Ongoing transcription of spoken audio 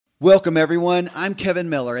Welcome, everyone. I'm Kevin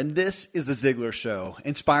Miller, and this is The Ziglar Show,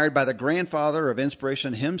 inspired by the grandfather of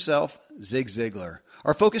inspiration himself, Zig Ziglar.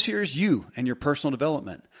 Our focus here is you and your personal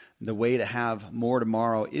development. The way to have more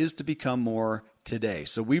tomorrow is to become more today.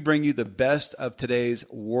 So we bring you the best of today's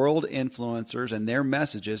world influencers and their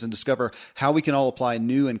messages and discover how we can all apply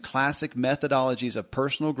new and classic methodologies of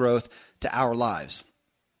personal growth to our lives.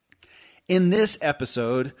 In this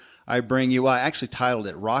episode, I actually titled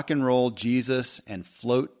it Rock and Roll, Jesus, and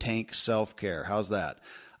Float Tank Self-Care. How's that?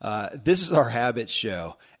 This is our Habits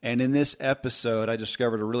Show. And in this episode, I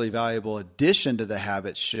discovered a really valuable addition to the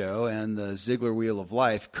Habits Show and the Ziglar Wheel of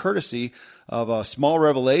Life, courtesy of a small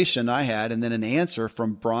revelation I had and then an answer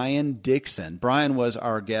from Brian Dixon. Brian was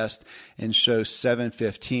our guest in show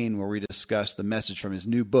 715, where we discussed the message from his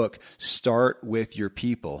new book, Start With Your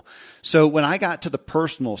People. So when I got to the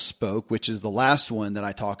personal spoke, which is the last one that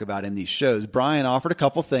I talk about in these shows, Brian offered a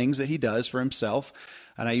couple things that he does for himself.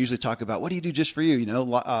 And I usually talk about, what do you do just for you,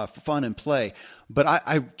 for fun and play. But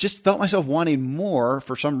I just felt myself wanting more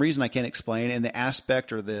for some reason I can't explain. And the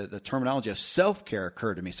aspect or the terminology of self-care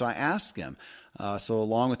occurred to me. So I asked him, so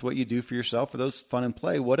along with what you do for yourself for those fun and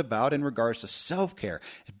play, what about in regards to self-care?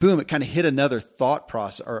 Boom, it kind of hit another thought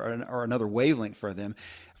process or another wavelength for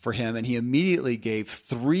him. And he immediately gave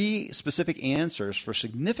 3 specific answers for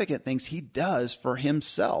significant things he does for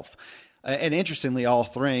himself. And interestingly, all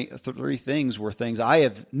three things were things I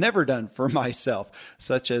have never done for myself,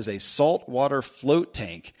 such as a saltwater float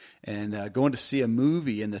tank and going to see a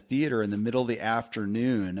movie in the theater in the middle of the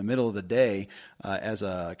afternoon, in the middle of the day, as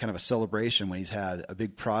a kind of a celebration when he's had a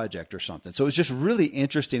big project or something. So it was just really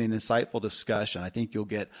interesting and insightful discussion. I think you'll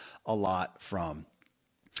get a lot from.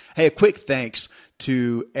 Hey, a quick thanks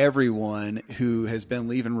to everyone who has been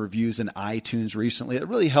leaving reviews in iTunes recently. It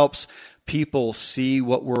really helps people see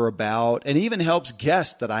what we're about and even helps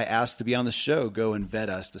guests that I asked to be on the show go and vet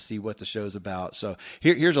us to see what the show's about. So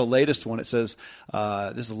here's a latest one. It says,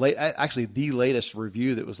 this is actually the latest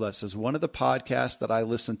review that was left. It says, one of the podcasts that I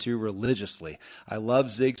listen to religiously. I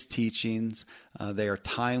love Zig's teachings. They are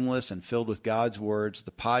timeless and filled with God's words.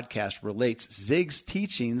 The podcast relates Zig's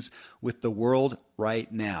teachings with the world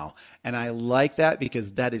right now. And I like that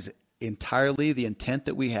because that is entirely the intent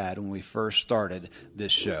that we had when we first started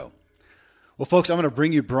this show. Well, folks, I'm going to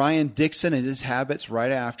bring you Brian Dixon and his habits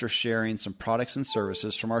right after sharing some products and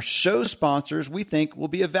services from our show sponsors we think will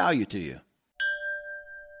be of value to you.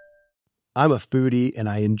 I'm a foodie and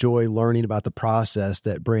I enjoy learning about the process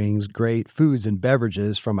that brings great foods and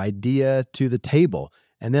beverages from idea to the table.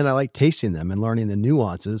 And then I like tasting them and learning the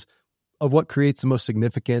nuances of what creates the most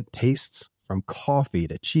significant tastes, from coffee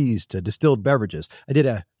to cheese to distilled beverages. I did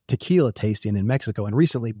a tequila tasting in Mexico and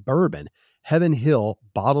recently bourbon. Heaven Hill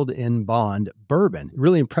bottled in bond bourbon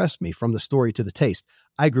really impressed me from the story to the taste.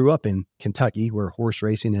 I grew up in Kentucky where horse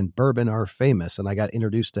racing and bourbon are famous, and I got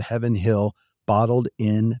introduced to Heaven Hill bottled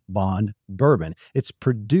in bond bourbon. It's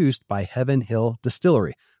produced by Heaven Hill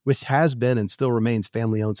Distillery, which has been and still remains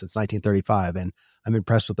family owned since 1935. And I'm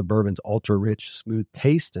impressed with the bourbon's ultra rich, smooth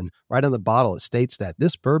taste. And right on the bottle, it states that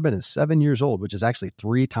this bourbon is 7 years old, which is actually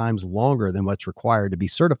 3 times longer than what's required to be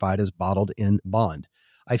certified as bottled in bond.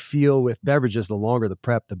 I feel with beverages, the longer the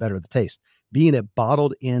prep, the better the taste. Being a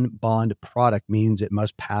bottled in bond product means it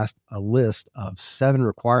must pass a list of 7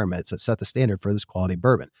 requirements that set the standard for this quality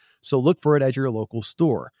bourbon. So look for it at your local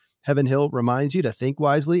store. Heaven Hill reminds you to think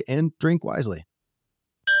wisely and drink wisely.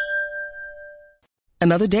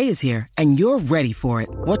 Another day is here and you're ready for it.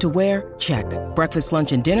 What to wear? Check. Breakfast,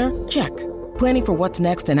 lunch, and dinner? Check. Planning for what's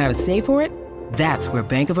next and how to save for it? That's where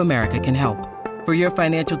Bank of America can help. For your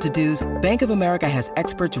financial to-dos, Bank of America has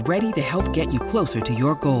experts ready to help get you closer to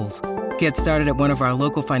your goals. Get started at one of our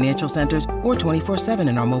local financial centers or 24/7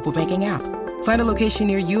 in our mobile banking app. Find a location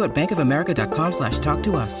near you at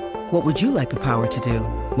bankofamerica.com/talktous. What would you like the power to do?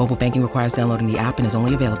 Mobile banking requires downloading the app and is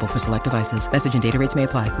only available for select devices. Message and data rates may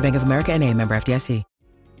apply. Bank of America NA, member FDIC.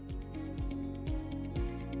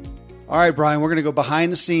 All right, Brian, we're going to go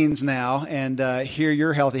behind the scenes now and hear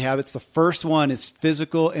your healthy habits. The first one is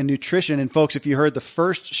physical and nutrition. And folks, if you heard the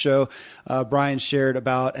first show, Brian shared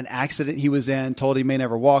about an accident he was in, told he may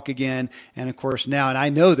never walk again. And of course now, and I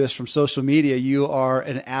know this from social media, you are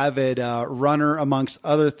an avid runner amongst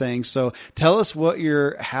other things. So tell us what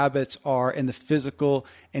your habits are in the physical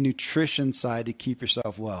and nutrition side to keep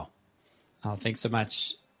yourself well. Oh, thanks so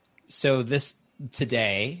much. So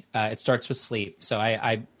today, it starts with sleep. So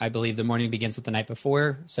I believe the morning begins with the night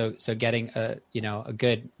before. So getting a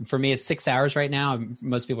good, for me, it's 6 hours right now.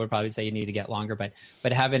 Most people would probably say you need to get longer, but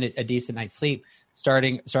having a decent night's sleep,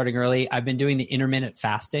 starting early. I've been doing the intermittent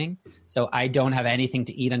fasting. So I don't have anything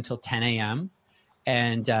to eat until 10 a.m.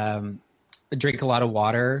 And drink a lot of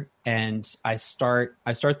water, and I start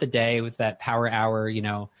the day with that power hour,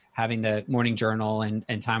 having the morning journal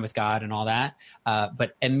and time with God and all that.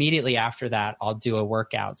 But immediately after that, I'll do a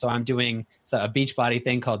workout. So I'm doing a Beachbody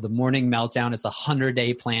thing called the Morning Meltdown. It's a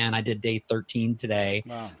 100-day plan. I did day 13 today.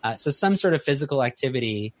 Wow. So some sort of physical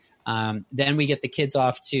activity. Then we get the kids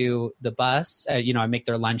off to the bus. I make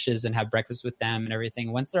their lunches and have breakfast with them and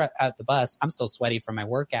everything. Once they're at the bus, I'm still sweaty from my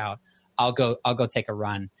workout. I'll go take a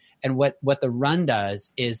run. And what the run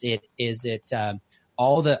does is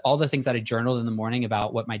all the things that I journaled in the morning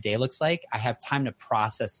about what my day looks like, I have time to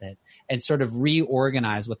process it and sort of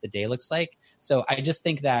reorganize what the day looks like. So I just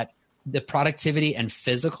think that the productivity and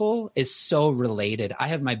physical is so related. I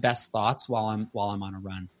have my best thoughts while I'm on a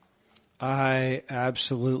run. I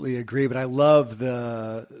absolutely agree, but I love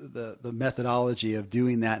the methodology of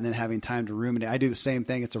doing that and then having time to ruminate. I do the same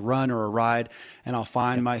thing. It's a run or a ride, and I'll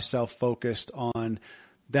find myself focused on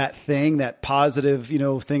that thing, that positive,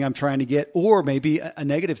 thing I'm trying to get, or maybe a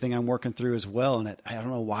negative thing I'm working through as well. And I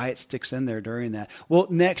don't know why it sticks in there during that. Well,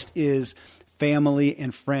 next is family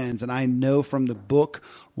and friends. And I know from the book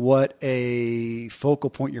what a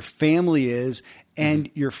focal point your family is and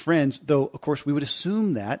your friends, though, of course, we would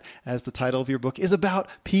assume that, as the title of your book, is about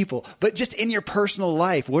people. But just in your personal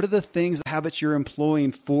life, what are the things, the habits you're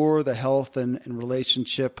employing for the health and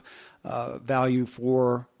relationship value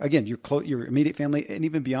for, again, your immediate family, and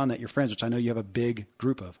even beyond that, your friends, which I know you have a big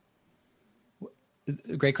group of?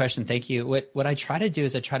 Great question. Thank you. What I try to do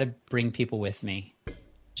is I try to bring people with me.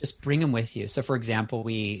 Just bring them with you. So for example, our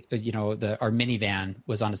minivan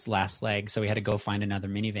was on its last leg, so we had to go find another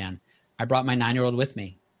minivan. I brought my 9-year-old with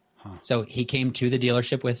me. So he came to the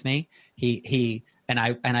dealership with me. He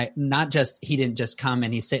didn't just come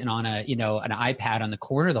and he's sitting on an iPad on the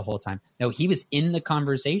corner the whole time. No, he was in the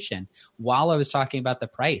conversation while I was talking about the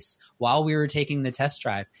price, while we were taking the test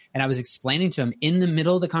drive. And I was explaining to him in the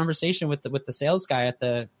middle of the conversation with the sales guy at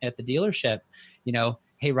the dealership,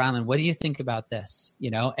 hey, Rylan, what do you think about this?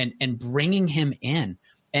 And bringing him in.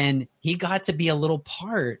 And he got to be a little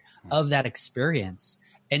part of that experience.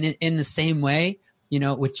 And in the same way,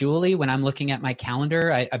 with Julie, when I'm looking at my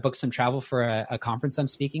calendar, I booked some travel for a conference I'm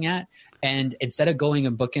speaking at. And instead of going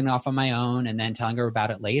and booking off on my own and then telling her about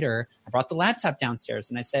it later, I brought the laptop downstairs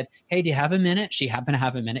and I said, hey, do you have a minute? She happened to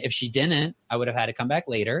have a minute. If she didn't, I would have had to come back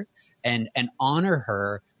later and honor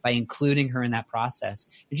her by including her in that process.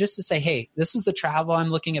 And just to say, hey, this is the travel I'm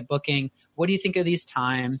looking at booking. What do you think of these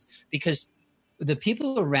times? Because the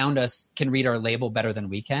people around us can read our label better than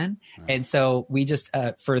we can. Right. And so we just,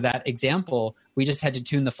 for that example, we just had to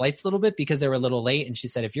tune the flights a little bit because they were a little late. And she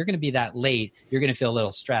said, if you're going to be that late, you're going to feel a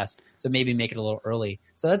little stressed. So maybe make it a little early.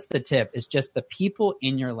 So that's the tip, is just the people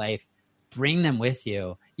in your life, bring them with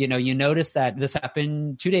you. You notice that this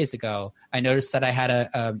happened 2 days ago. I noticed that I had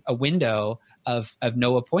a window of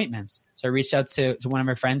no appointments. So I reached out to one of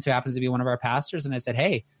my friends who happens to be one of our pastors. And I said,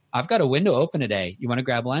 hey, I've got a window open today. You want to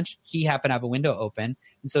grab lunch? He happened to have a window open.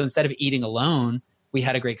 And so instead of eating alone, we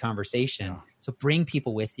had a great conversation. Yeah. So bring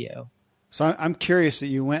people with you. So I'm curious that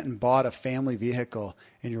you went and bought a family vehicle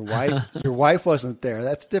and your wife wasn't there.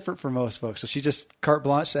 That's different for most folks. So she just carte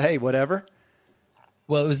blanche said, hey, whatever.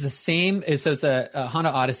 Well, it was the same. So it's a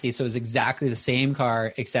Honda Odyssey. So it was exactly the same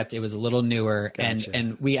car, except it was a little newer. Gotcha.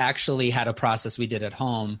 And we actually had a process we did at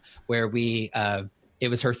home where it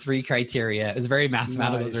was her 3 criteria. It was very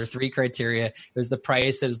mathematical. Nice. It was her 3 criteria. It was the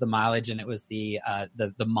price, it was the mileage, and it was the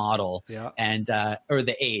model, yeah. And or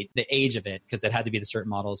the age of it, because it had to be the certain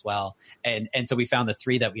model as well. And so we found the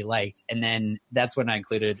 3 that we liked, and then that's when I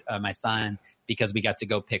included my son, because we got to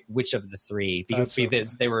go pick which of the 3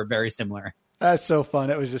 because they were very similar. That's so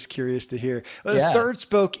fun. I was just curious to hear. Well, the third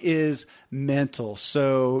spoke is mental.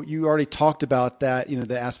 So you already talked about that,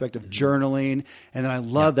 the aspect of journaling. And then I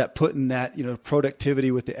love that putting that,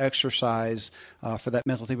 productivity with the exercise for that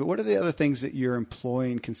mental thing. But what are the other things that you're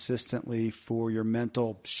employing consistently for your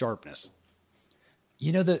mental sharpness?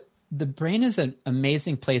 The brain is an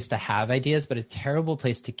amazing place to have ideas, but a terrible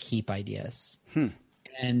place to keep ideas.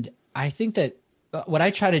 And I think that what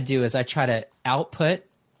I try to do is I try to output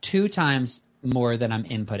 2 times more than I'm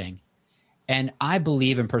inputting. And I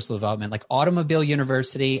believe in personal development, like Automobile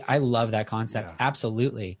University. I love that concept. Yeah.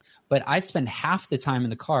 Absolutely. But I spend half the time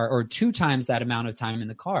in the car, or 2 times that amount of time in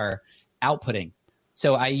the car, outputting.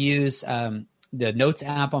 So I use the Notes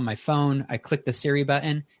app on my phone. I click the Siri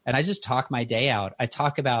button and I just talk my day out.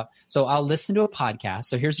 So I'll listen to a podcast.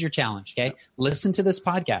 So here's your challenge. Okay. Listen to this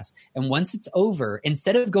podcast. And once it's over,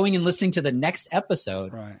 instead of going and listening to the next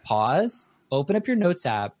episode, pause, open up your notes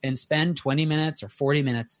app and spend 20 minutes or 40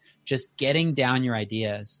 minutes just getting down your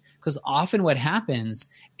ideas. Because often what happens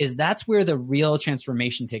is that's where the real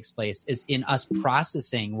transformation takes place, is in us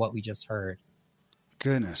processing what we just heard.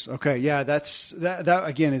 Goodness. Okay. Yeah. That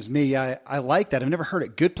again is me. I like that. I've never heard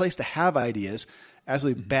it. Good place to have ideas.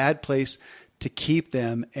 Absolutely bad place to keep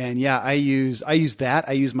them. And yeah, I use that.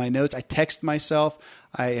 I use my notes. I text myself.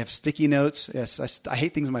 I have sticky notes. Yes. I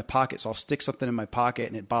hate things in my pocket. So I'll stick something in my pocket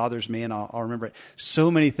and it bothers me and I'll remember it.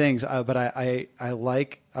 So many things. But I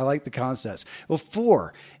like the concepts. Well,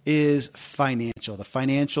 4 is financial, the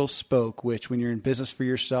financial spoke, which when you're in business for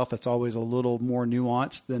yourself, that's always a little more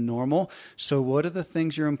nuanced than normal. So what are the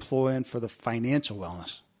things you're employing for the financial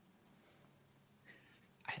wellness?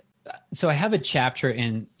 So I have a chapter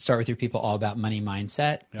in Start With Your People all about money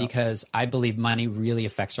mindset, because I believe money really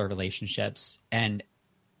affects our relationships. And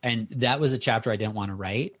that was a chapter I didn't want to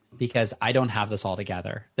write because I don't have this all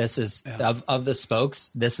together. This is of the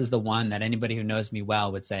spokes. This is the one that anybody who knows me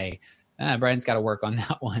well would say, Brian's got to work on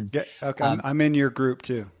that one. Yeah, okay. I'm in your group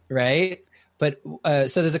too. Right. But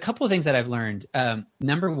so there's a couple of things that I've learned.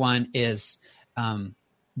 Number one is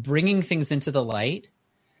bringing things into the light.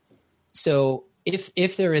 So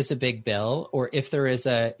if there is a big bill, or if there is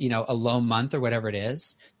a low month or whatever it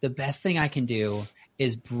is, the best thing I can do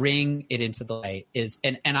is bring it into the light.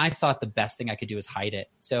 And I thought the best thing I could do is hide it.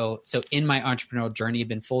 So in my entrepreneurial journey, I've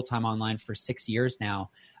been full-time online for 6 years now.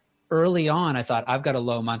 Early on, I thought, I've got a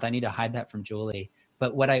low month. I need to hide that from Julie.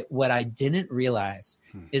 But what I didn't realize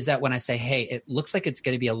is that when I say, hey, it looks like it's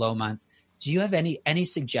going to be a low month, do you have any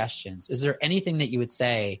suggestions? Is there anything that you would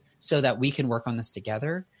say so that we can work on this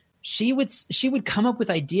together? She would come up with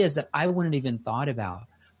ideas that I wouldn't even thought about.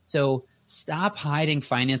 So stop hiding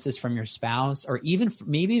finances from your spouse, or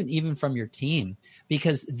maybe even from your team,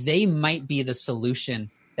 because they might be the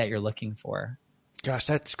solution that you're looking for. Gosh,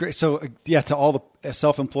 that's great. So yeah, to all the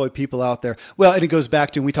self-employed people out there. Well, and it goes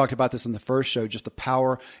back to, and we talked about this in the first show, just the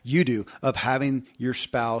power you do of having your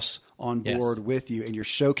spouse on board with you, and you're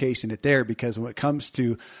showcasing it there, because when it comes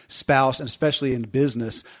to spouse, and especially in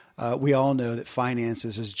business, we all know that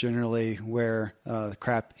finances is generally where the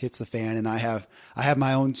crap hits the fan. And I have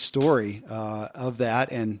my own story of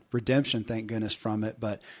that and redemption, thank goodness, from it.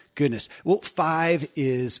 But goodness. Well, 5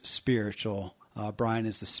 is spiritual. Brian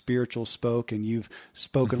is the spiritual spoke, and you've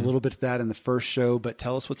spoken a little bit to that in the first show, but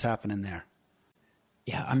tell us what's happening there.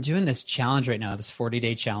 Yeah, I'm doing this challenge right now, this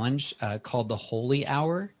 40-day challenge called the Holy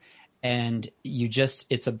Hour. And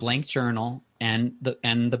it's a blank journal and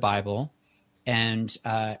the Bible. And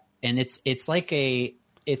it's like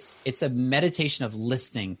it's a meditation of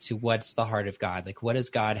listening to what's the heart of God. Like, what does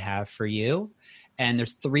God have for you? And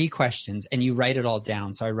there's 3 questions, and you write it all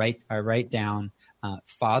down. So I write down,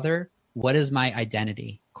 Father, what is my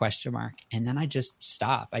identity? ? And then I just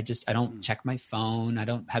stop. I don't check my phone. I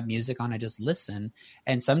don't have music on. I just listen.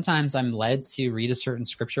 And sometimes I'm led to read a certain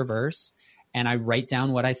scripture verse, and I write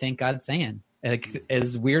down what I think God's saying. Like,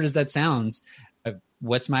 as weird as that sounds,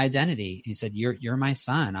 what's my identity? He said, you're my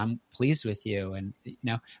son. I'm pleased with you. And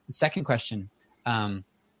the second question,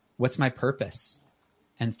 what's my purpose?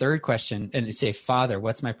 And third question, and you say, Father,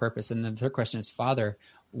 what's my purpose? And then the third question is, Father,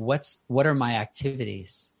 what are my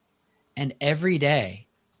activities? And every day,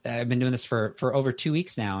 I've been doing this for over 2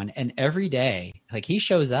 weeks now. And every day, like, he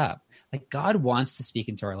shows up. Like, God wants to speak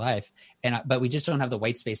into our life, but we just don't have the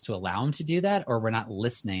white space to allow him to do that, or we're not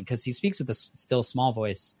listening, because he speaks with a still small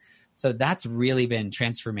voice. So that's really been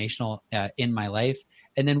transformational in my life.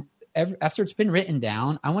 And then after it's been written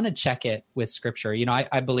down, I want to check it with scripture.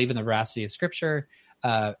 I believe in the veracity of scripture.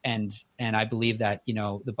 And I believe that,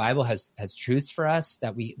 the Bible has truths for us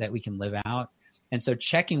that we can live out. And so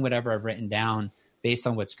checking whatever I've written down based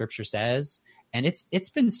on what scripture says. And it's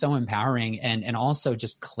been so empowering and also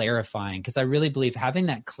just clarifying, because I really believe having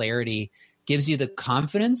that clarity gives you the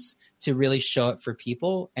confidence to really show up for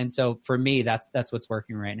people. And so for me, that's what's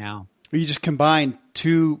working right now. You just combined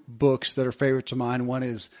 2 books that are favorites of mine. One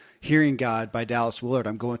is Hearing God by Dallas Willard.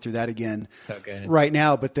 I'm going through that again right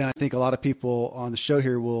now. But then I think a lot of people on the show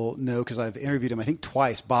here will know, because I've interviewed him, I think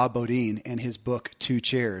twice, Bob Bodine, and his book, 2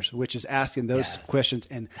 Chairs, which is asking those questions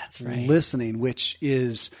and listening, which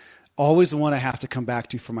is always the one I have to come back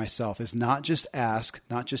to for myself, is not just ask,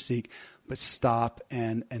 not just seek, but stop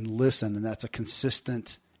and listen. And that's a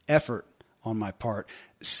consistent effort on my part.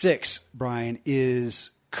 6, Brian,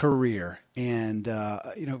 is career. And,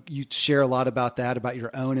 you share a lot about that, about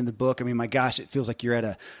your own in the book. I mean, my gosh, it feels like you're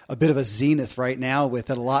at a bit of a zenith right now with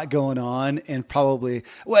a lot going on, and probably,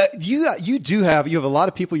 well, you have a lot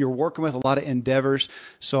of people you're working with, a lot of endeavors.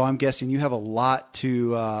 So I'm guessing you have a lot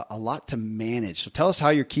to manage. So tell us how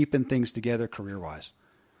you're keeping things together career-wise.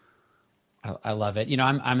 I love it.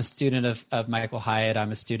 I'm a student of Michael Hyatt.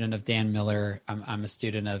 I'm a student of Dan Miller. I'm a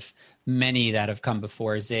student of many that have come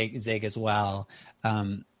before, Zig as well.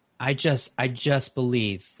 I just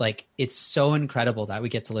believe like it's so incredible that we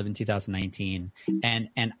get to live in 2019,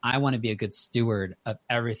 and I want to be a good steward of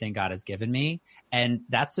everything God has given me. And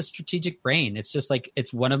that's a strategic brain. It's just like,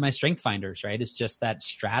 it's one of my strength finders, right? It's just that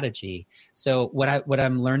strategy. So what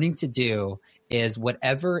I'm learning to do is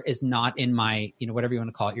whatever is not in my, whatever you want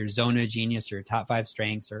to call it, your zone of genius or your top 5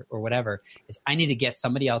 strengths or whatever, is I need to get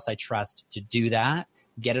somebody else I trust to do that,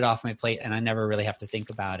 get it off my plate, and I never really have to think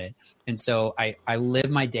about it. And so I live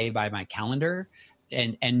my day by my calendar,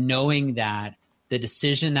 and knowing that the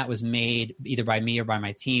decision that was made either by me or by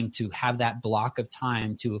my team to have that block of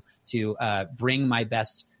time to bring my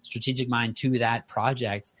best strategic mind to that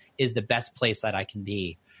project is the best place that I can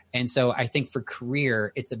be. And so I think for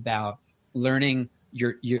career, it's about learning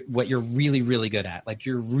what you're really, really good at, like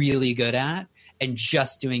you're really good at, and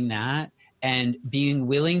just doing that, and being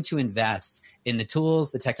willing to invest in the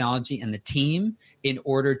tools, the technology, and the team in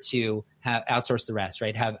order to outsource the rest,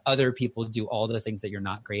 right? Have other people do all the things that you're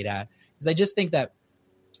not great at. Because I just think that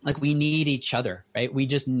like we need each other, right? We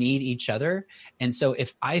just need each other. And so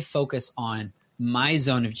if I focus on my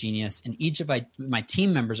zone of genius and each of my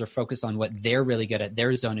team members are focused on what they're really good at,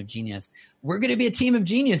 their zone of genius, we're going to be a team of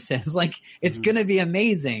geniuses. Like it's going to be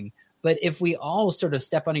amazing. But if we all sort of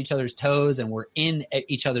step on each other's toes and we're in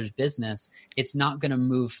each other's business, it's not going to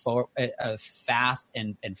move fast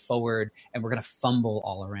and forward, and we're going to fumble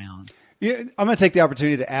all around. Yeah, I'm going to take the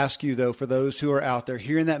opportunity to ask you, though, for those who are out there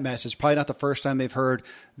hearing that message, probably not the first time they've heard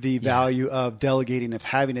the value of delegating, of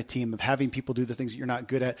having a team, of having people do the things that you're not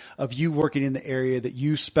good at, of you working in the area that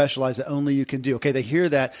you specialize that only you can do. Okay, they hear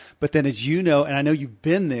that, but then as you know, and I know you've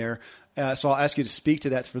been there, so I'll ask you to speak to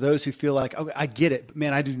that for those who feel like, okay, I get it, but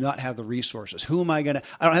man, I do not have the resources. Who am I going to,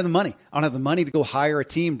 I don't have the money. I don't have the money to go hire a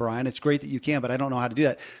team, Brian. It's great that you can, but I don't know how to do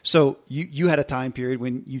that. So you had a time period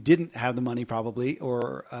when you didn't have the money probably,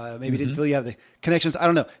 or maybe didn't feel you have the connections. I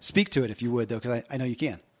don't know. Speak to it if you would, though, because I know you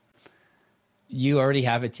can. You already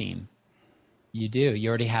have a team. You do. You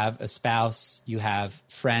already have a spouse. You have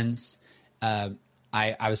friends. I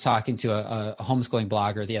was talking to a homeschooling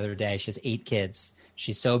blogger the other day. She has 8 kids.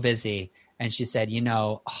 She's so busy. And she said,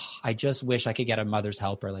 I just wish I could get a mother's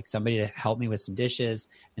helper, like somebody to help me with some dishes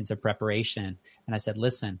and some preparation. And I said,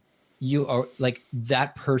 listen, you are like,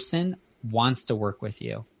 that person wants to work with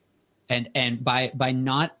you. And by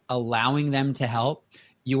not allowing them to help,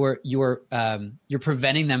 you're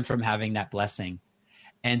preventing them from having that blessing.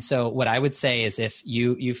 And so what I would say is if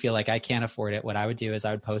you feel like I can't afford it, what I would do is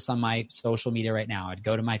I would post on my social media right now. I'd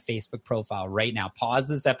go to my Facebook profile right now, pause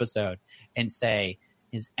this episode and say,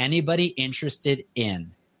 is anybody interested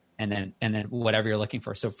in, and then whatever you're looking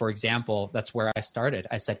for. So for example, that's where I started.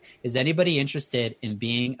 I said, is anybody interested in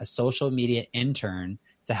being a social media intern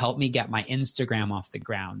to help me get my Instagram off the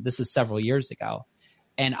ground? This is several years ago.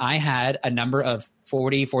 And I had a number of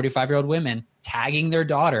 40, 45-year-old women tagging their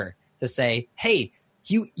daughter to say, hey,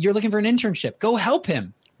 you're looking for an internship. Go help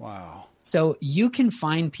him. Wow. So you can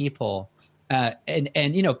find people,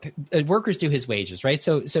 workers do his wages, right?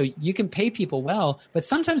 So you can pay people well, but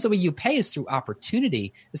sometimes the way you pay is through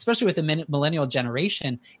opportunity, especially with the millennial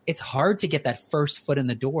generation. It's hard to get that first foot in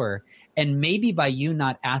the door. And maybe by you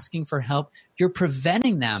not asking for help, you're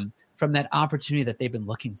preventing them from that opportunity that they've been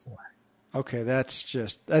looking for. Okay,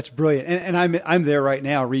 that's brilliant. And I'm there right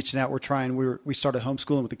now reaching out. We started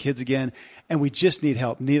homeschooling with the kids again, and we just need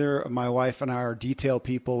help. Neither my wife and I are detail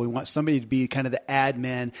people. We want somebody to be kind of the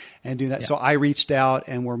admin and do that. Yeah. So I reached out,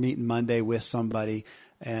 and we're meeting Monday with somebody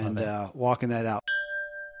and walking that out.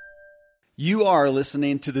 You are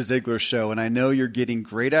listening to The Ziglar Show, and I know you're getting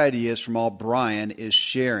great ideas from all Brian is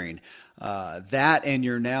sharing. That, and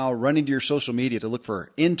you're now running to your social media to look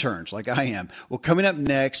for interns like I am. Well, coming up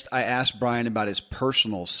next, I asked Brian about his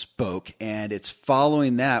personal spoke, and it's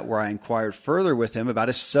following that where I inquired further with him about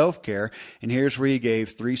his self-care. And here's where he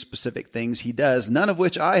gave 3 specific things he does, none of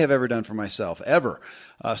which I have ever done for myself, ever.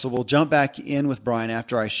 So we'll jump back in with Brian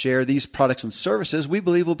after I share these products and services we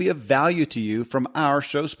believe will be of value to you from our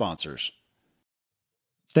show sponsors.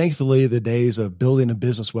 Thankfully, the days of building a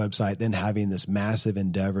business website, then having this massive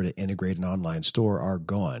endeavor to integrate an online store are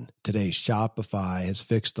gone. Today, Shopify has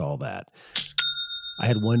fixed all that. I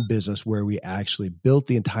had one business where we actually built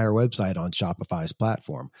the entire website on Shopify's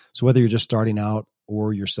platform. So whether you're just starting out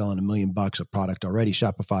or you're selling $1 million of product already,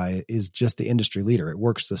 Shopify is just the industry leader. It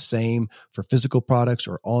works the same for physical products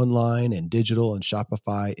or online and digital, and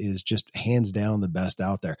Shopify is just hands down the best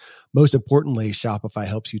out there. Most importantly, Shopify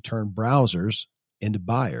helps you turn browsers into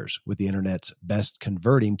buyers with the internet's best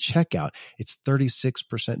converting checkout. It's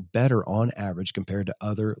 36% better on average compared to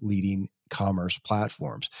other leading commerce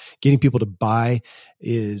platforms. Getting people to buy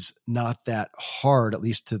is not that hard, at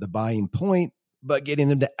least to the buying point, but getting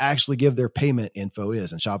them to actually give their payment info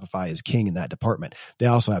is, and Shopify is king in that department. They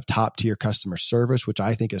also have top tier customer service, which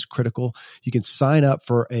I think is critical. You can sign up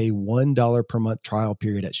for a $1 per month trial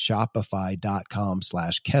period at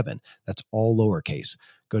shopify.com/Kevin. That's all lowercase.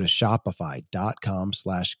 Go to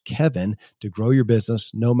shopify.com/Kevin to grow your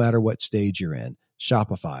business no matter what stage you're in.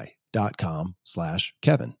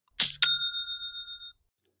 Shopify.com/Kevin.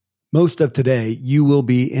 Most of today, you will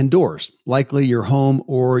be indoors, likely your home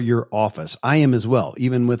or your office. I am as well.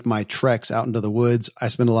 Even with my treks out into the woods, I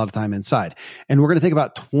spend a lot of time inside. And we're going to take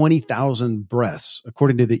about 20,000 breaths.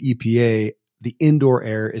 According to the EPA, the indoor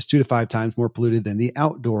air is 2 to 5 times more polluted than the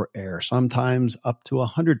outdoor air, sometimes up to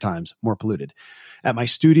 100 times more polluted. At my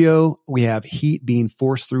studio, we have heat being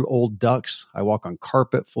forced through old ducts. I walk on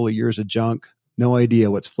carpet full of years of junk. No idea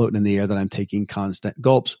what's floating in the air that I'm taking constant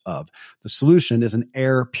gulps of. The solution is an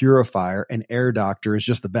air purifier, and Air Doctor is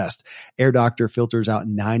just the best. Air Doctor filters out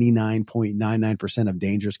 99.99% of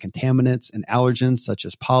dangerous contaminants and allergens such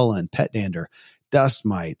as pollen, pet dander, dust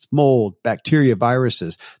mites, mold, bacteria,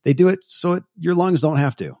 viruses. They do it so your lungs don't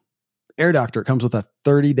have to. Air Doctor comes with a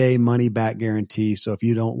 30-day money-back guarantee, so if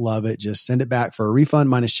you don't love it, just send it back for a refund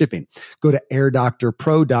minus shipping. Go to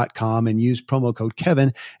airdoctorpro.com and use promo code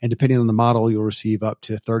Kevin, and depending on the model, you'll receive up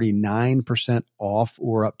to 39% off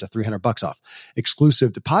or up to $300 off.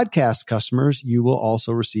 Exclusive to podcast customers, you will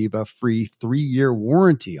also receive a free 3-year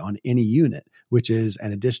warranty on any unit, which is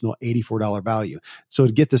an additional $84 value. So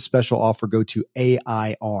to get this special offer, go to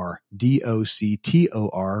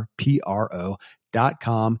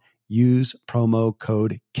airdoctorpro.com. Use promo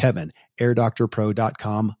code Kevin.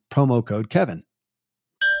 airdoctorpro.com, promo code Kevin.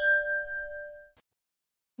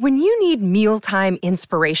 When you need mealtime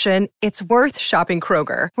inspiration, it's worth shopping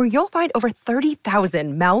Kroger, where you'll find over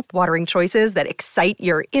 30,000 mouth-watering choices that excite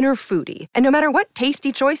your inner foodie. And no matter what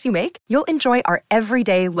tasty choice you make, you'll enjoy our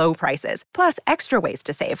everyday low prices, plus extra ways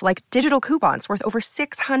to save, like digital coupons worth over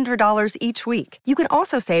 $600 each week. You can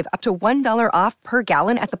also save up to $1 off per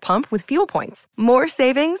gallon at the pump with fuel points. More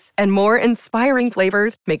savings and more inspiring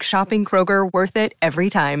flavors make shopping Kroger worth it every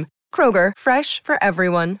time. Kroger, fresh for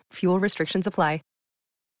everyone. Fuel restrictions apply.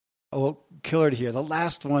 Oh, killer to hear. The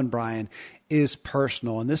last one, Brian, is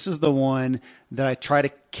personal. And this is the one that I try to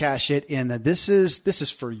cash it in, that this is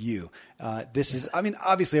for you. This is, I mean,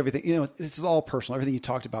 obviously everything, this is all personal, everything you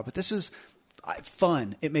talked about, but this is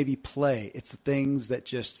fun. It may be play. It's the things that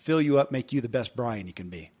just fill you up, make you the best Brian you can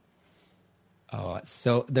be. Oh,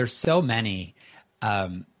 so there's so many.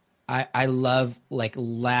 I love like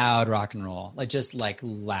loud rock and roll, like just like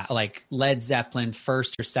like Led Zeppelin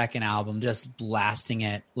first or second album, just blasting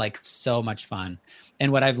it, like so much fun.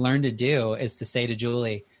 And what I've learned to do is to say to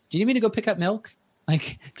Julie, do you need me to go pick up milk?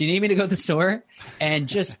 Like, do you need me to go to the store? And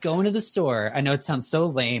just going to the store. I know it sounds so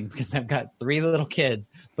lame because I've got 3 little kids,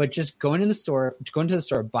 but just going to the store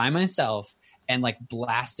by myself and like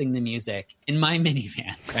blasting the music in my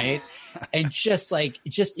minivan, right? And just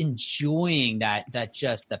enjoying that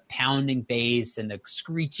just the pounding bass and the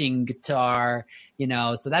screeching guitar,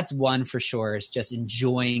 so that's one for sure, is just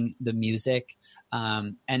enjoying the music.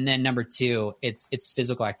 And then number 2, it's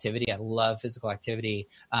physical activity. I love physical activity.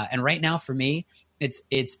 And right now for me,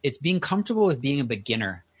 it's being comfortable with being a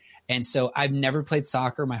beginner. And so I've never played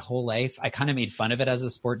soccer my whole life. I kind of made fun of it as a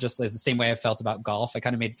sport, just like the same way I felt about golf. I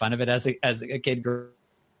kind of made fun of it as a kid.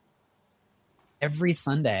 Every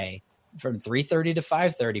Sunday from 3:30 to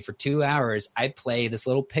 5:30 for 2 hours, I play this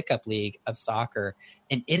little pickup league of soccer.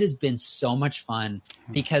 And it has been so much fun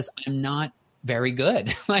because I'm not very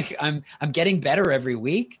good. Like I'm getting better every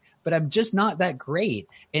week, but I'm just not that great.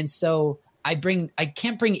 And so I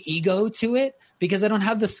can't bring ego to it because I don't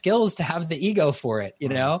have the skills to have the ego for it,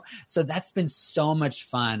 So that's been so much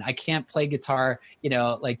fun. I can't play guitar,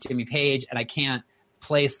 like Jimmy Page, and I can't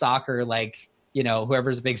play soccer like,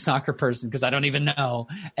 whoever's a big soccer person, because I don't even know.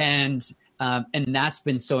 And that's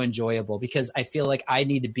been so enjoyable because I feel like I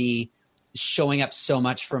need to be showing up so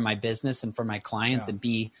much for my business and for my clients and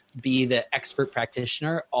be the expert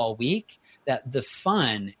practitioner all week, that the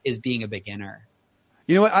fun is being a beginner.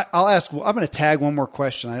 You know what? I'll ask. Well, I'm going to tag one more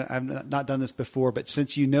question. I've not done this before, but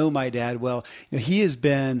since you know my dad well, he has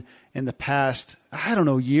been in the past,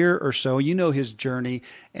 year or so, his journey,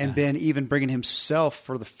 and been even bringing himself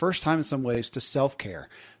for the first time in some ways to self-care,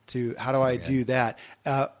 to how do I do that?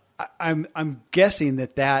 I'm guessing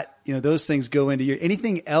that those things go into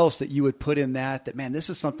anything else that you would put in that, man, this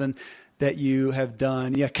is something that you have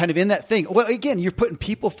done, kind of in that thing. Well, again, you're putting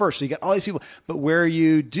people first. So you got all these people, but where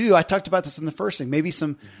you do, I talked about this in the first thing, maybe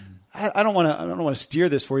some, I don't want to steer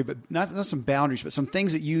this for you, but not some boundaries, but some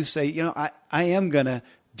things that you say, I am going to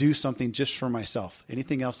do something just for myself.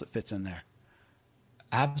 Anything else that fits in there?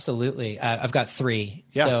 Absolutely. I've got 3.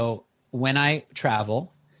 Yeah. So when I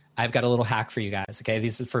travel, I've got a little hack for you guys. Okay.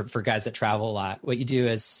 These are for guys that travel a lot. What you do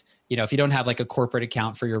is, if you don't have like a corporate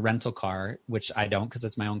account for your rental car, which I don't, cause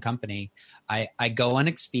it's my own company, I go on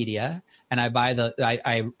Expedia and I buy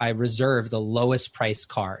I reserve the lowest price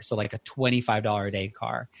car. So like a $25 a day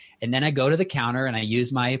car. And then I go to the counter and I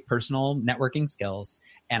use my personal networking skills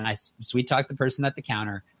and I sweet talk the person at the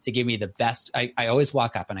counter to give me the best. I always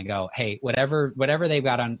walk up and I go, hey, whatever they've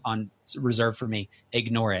got on reserve for me,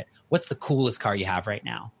 ignore it. What's the coolest car you have right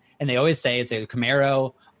now? And they always say it's a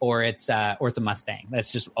Camaro or it's a Mustang.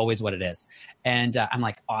 That's just always what it is. And I'm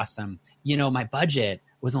like, awesome. My budget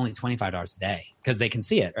was only $25 a day because they can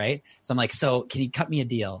see it, right? So I'm like, so can you cut me a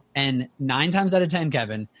deal? And 9 times out of 10,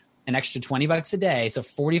 Kevin, an extra $20 a day, so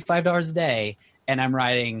 $45 a day, and I'm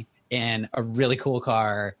riding in a really cool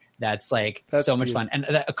car that's so much fun. And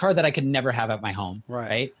a car that I could never have at my home,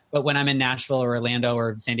 right? But when I'm in Nashville or Orlando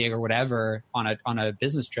or San Diego or whatever on a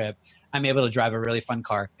business trip, I'm able to drive a really fun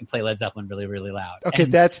car and play Led Zeppelin really, really loud. Okay,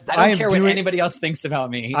 and I don't care what anybody else thinks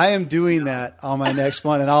about me. I am doing that on my next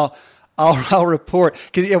one, and I'll report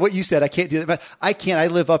because what you said, I can't do that, but I can't. I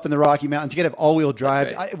live up in the Rocky Mountains. You got to have all-wheel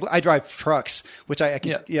drive. Right. I drive trucks, which I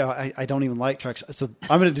can. I don't even like trucks, so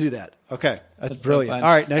I'm going to do that. Okay, that's brilliant. So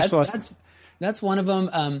all right, next one. That's one of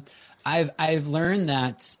them. I've learned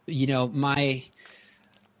that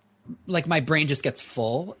my brain just gets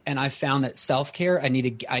full, and I found that self-care, I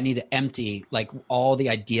need to empty like all the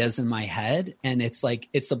ideas in my head, and it's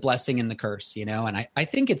a blessing and the curse, and I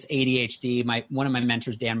think it's ADHD. One of my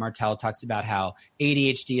mentors, Dan Martell, talks about how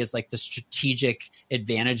ADHD is like the strategic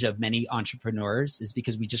advantage of many entrepreneurs is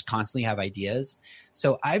because we just constantly have ideas.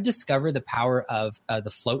 So I've discovered the power of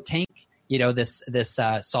the float tank. This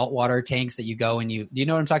saltwater tanks that you go and do you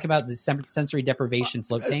know what I'm talking about? The sensory deprivation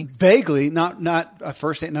float tanks? Vaguely, not a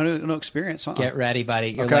first, no experience. Get ready,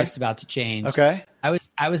 buddy. Your life's about to change. Okay.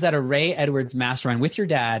 I was at a Ray Edwards mastermind with your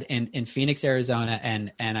dad in Phoenix, Arizona.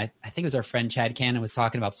 And I think it was our friend Chad Cannon was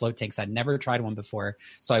talking about float tanks. I'd never tried one before.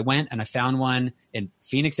 So I went and I found one in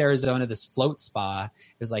Phoenix, Arizona, this float spa.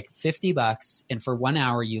 It was like $50. And for 1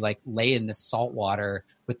 hour, you lay in this salt water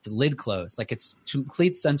with the lid closed. Like it's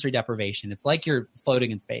complete sensory deprivation. It's like you're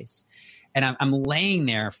floating in space. And I'm laying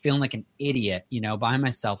there feeling like an idiot, by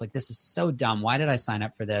myself. Like, this is so dumb. Why did I sign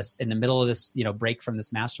up for this in the middle of this, break from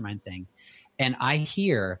this mastermind thing? And I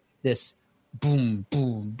hear this boom,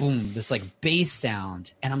 boom, boom, this bass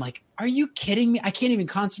sound. And I'm like, are you kidding me? I can't even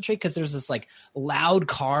concentrate because there's this loud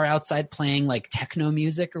car outside playing techno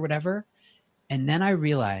music or whatever. And then I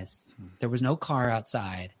realized there was no car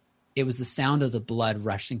outside. It was the sound of the blood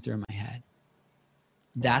rushing through my head.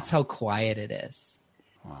 That's how quiet it is.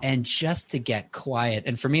 Wow. And just to get quiet.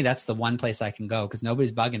 And for me, that's the one place I can go because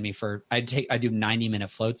nobody's bugging me I do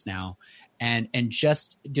 90-minute floats now and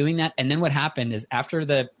just doing that. And then what happened is after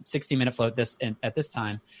the 60-minute float at this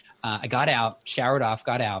time, I got out, showered off,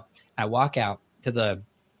 got out. I walk out to the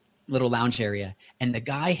little lounge area and the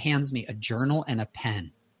guy hands me a journal and a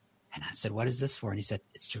pen. And I said, what is this for? And he said,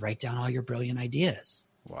 it's to write down all your brilliant ideas.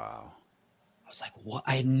 Wow. I was like, what?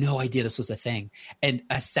 I had no idea this was a thing. And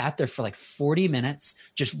I sat there for 40 minutes,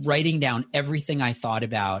 just writing down everything I thought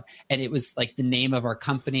about. And it was the name of our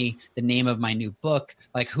company, the name of my new book,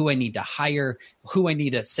 who I need to hire, who I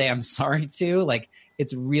need to say I'm sorry to.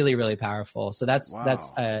 It's really, really powerful. So that's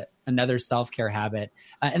another self-care habit.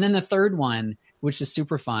 And then the third one, which is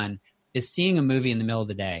super fun, is seeing a movie in the middle of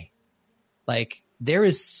the day. There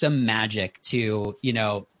is some magic to,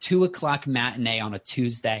 2:00 matinee on a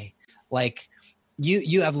Tuesday.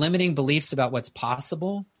 You have limiting beliefs about what's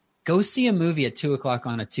possible. Go see a movie at 2:00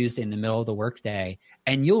 on a Tuesday in the middle of the workday,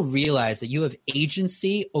 and you'll realize that you have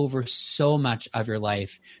agency over so much of your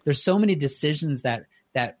life. There's so many decisions that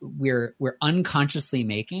we're unconsciously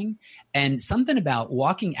making, and something about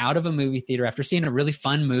walking out of a movie theater after seeing a really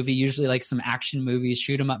fun movie, usually some action movie,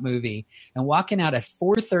 shoot 'em up movie, and walking out at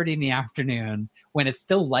 4:30 in the afternoon when it's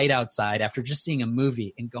still light outside after just seeing a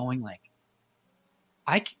movie and going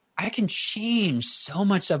I can change so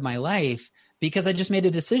much of my life because I just made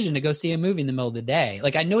a decision to go see a movie in the middle of the day.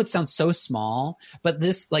 I know it sounds so small, but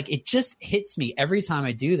this, it just hits me every time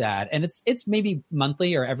I do that. And it's maybe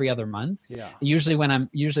monthly or every other month. Yeah. Usually when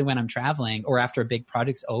I'm traveling or after a big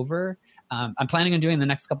project's over, I'm planning on doing the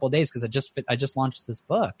next couple of days because I just launched this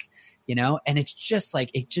book, and it's just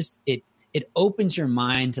it opens your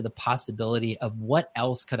mind to the possibility of what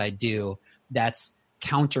else could I do that's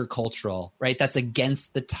countercultural, right? That's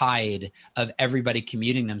against the tide of everybody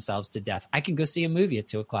commuting themselves to death. I can go see a movie at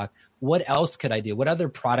 2:00. What else could I do? What other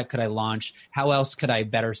product could I launch? How else could I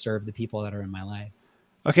better serve the people that are in my life?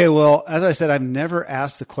 Okay, well, as I said, I've never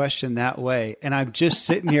asked the question that way. And I'm just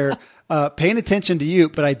sitting here paying attention to you,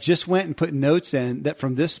 but I just went and put notes in that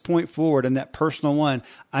from this point forward and that personal one,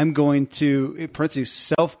 I'm going to, in parentheses,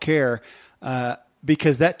 self-care,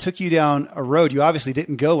 because that took you down a road you obviously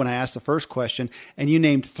didn't go when I asked the first question, and you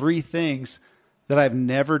named 3 things that I've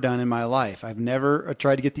never done in my life. I've never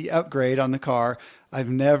tried to get the upgrade on the car. I've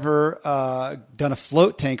never done a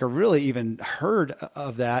float tank or really even heard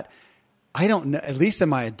of that. I don't know, at least in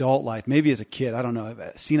my adult life, maybe as a kid, I don't know.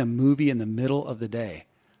 I've seen a movie in the middle of the day.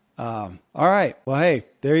 All right. Well, hey,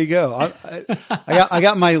 there you go. I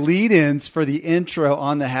got my lead-ins for the intro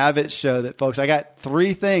on the Habit Show that, folks, I got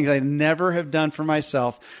 3 things I never have done for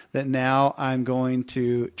myself that now I'm going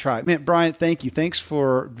to try. Man, Brian, thank you. Thanks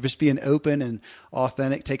for just being open and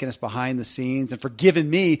authentic, taking us behind the scenes, and for giving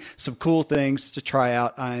me some cool things to try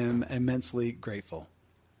out. I am immensely grateful.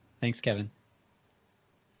 Thanks, Kevin.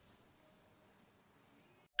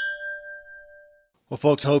 Well,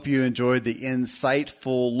 folks, hope you enjoyed the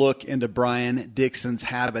insightful look into Brian Dixon's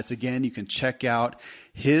habits. Again, you can check out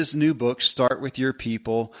his new book, Start With Your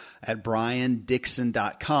People, at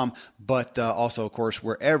briandixon.com, but also, of course,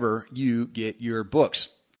 wherever you get your books.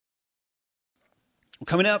 Well,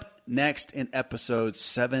 coming up next in episode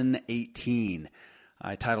 718,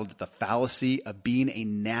 I titled it The Fallacy of Being a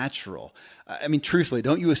Natural. I mean, truthfully,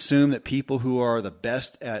 don't you assume that people who are the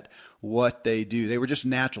best at what they do, they were just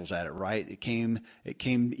naturals at it, right? It came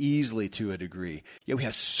easily to a degree. Yet we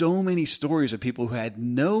have so many stories of people who had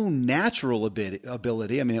no natural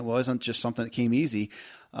ability. I mean, it wasn't just something that came easy,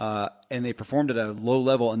 and they performed at a low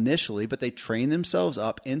level initially, but they trained themselves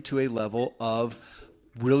up into a level of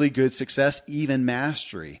really good success, even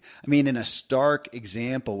mastery. I mean, in a stark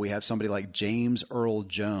example, we have somebody like James Earl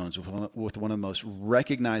Jones, with one of the most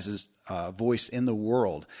recognized voice in the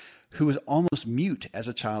world, who was almost mute as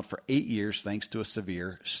a child for 8 years thanks to a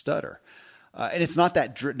severe stutter. And it's not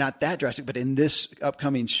that drastic, but in this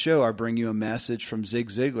upcoming show, I bring you a message from Zig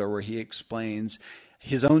Ziglar where he explains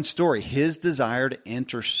his own story, his desire to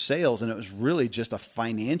enter sales. And it was really just a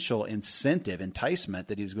financial enticement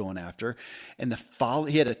that he was going after. And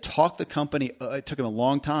he had to talk the company. It took him a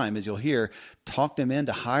long time, as you'll hear, talk them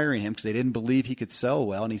into hiring him because they didn't believe he could sell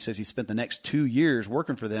well. And he says he spent the next 2 years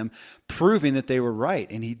working for them, proving that they were right.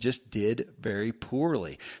 And he just did very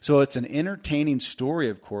poorly. So it's an entertaining story,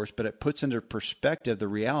 of course, but it puts into perspective the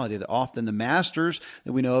reality that often the masters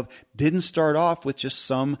that we know of didn't start off with just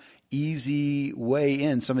some easy way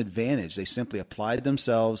in, some advantage. They simply applied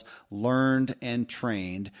themselves, learned, and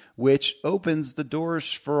trained, which opens the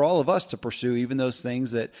doors for all of us to pursue even those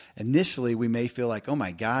things that initially we may feel like, oh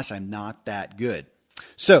my gosh, I'm not that good.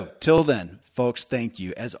 So till then, folks, thank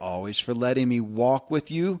you as always for letting me walk with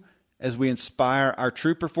you as we inspire our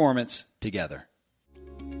true performance together.